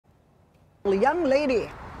A young lady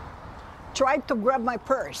tried to grab my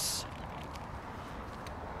purse.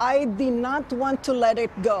 I did not want to let it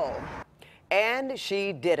go. And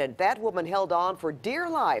she didn't. That woman held on for dear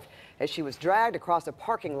life as she was dragged across a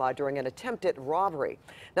parking lot during an attempted robbery.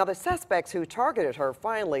 Now, the suspects who targeted her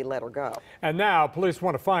finally let her go. And now police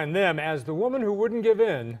want to find them as the woman who wouldn't give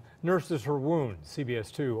in nurses her wounds.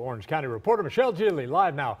 CBS 2 Orange County reporter Michelle Gilly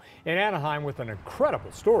live now in Anaheim with an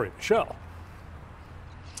incredible story. Michelle.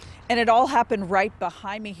 And it all happened right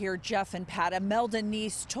behind me here, Jeff and Pat. Imelda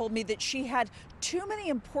Neese told me that she had too many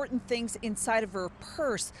important things inside of her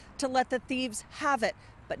purse to let the thieves have it.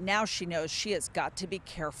 But now she knows she has got to be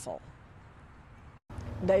careful.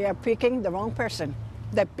 They are picking the wrong person.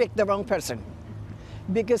 They picked the wrong person.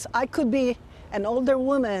 Because I could be an older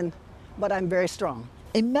woman, but I'm very strong.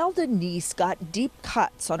 Imelda Neese got deep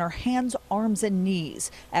cuts on her hands, arms, and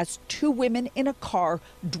knees as two women in a car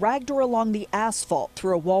dragged her along the asphalt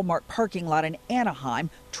through a Walmart parking lot in Anaheim,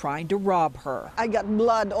 trying to rob her. I got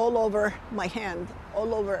blood all over my hand,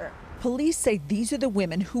 all over. Police say these are the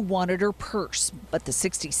women who wanted her purse, but the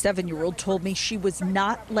 67-year-old told me she was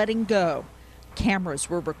not letting go. Cameras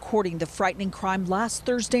were recording the frightening crime last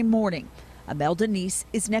Thursday morning. Imelda Neese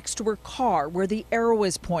is next to her car where the arrow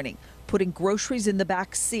is pointing, putting groceries in the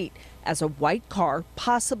back seat as a white car,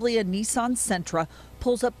 possibly a Nissan Sentra,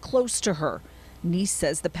 pulls up close to her. Neese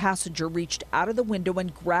says the passenger reached out of the window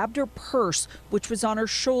and grabbed her purse, which was on her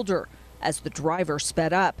shoulder. As the driver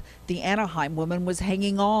sped up, the Anaheim woman was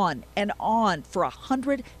hanging on and on for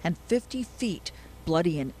 150 feet,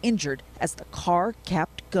 bloody and injured as the car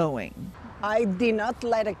kept going. I did not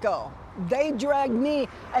let it go. They dragged me,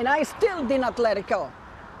 and I still did not let it go.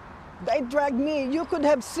 They dragged me. You could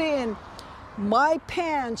have seen my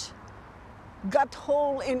pants got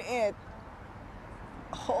hole in it.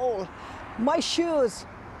 Hole. My shoes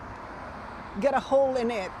got a hole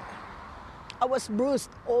in it. I was bruised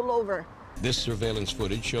all over. This surveillance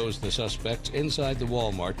footage shows the suspects inside the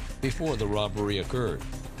Walmart before the robbery occurred.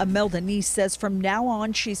 Imelda Neese says from now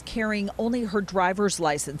on she's carrying only her driver's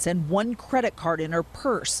license and one credit card in her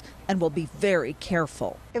purse and will be very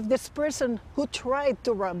careful. If this person who tried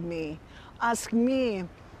to rob me asked me,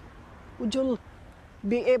 would you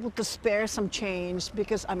be able to spare some change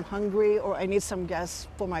because I'm hungry or I need some gas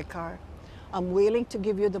for my car, I'm willing to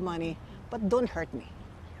give you the money, but don't hurt me.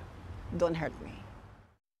 Don't hurt me.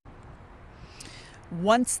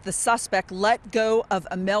 Once the suspect let go of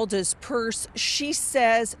Imelda's purse, she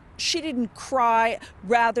says she didn't cry.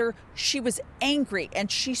 Rather, she was angry and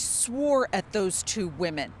she swore at those two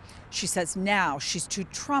women. She says now she's too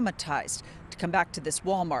traumatized to come back to this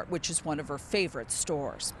Walmart, which is one of her favorite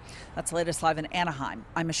stores. That's the latest live in Anaheim.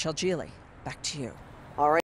 I'm Michelle Gilly. Back to you. All right.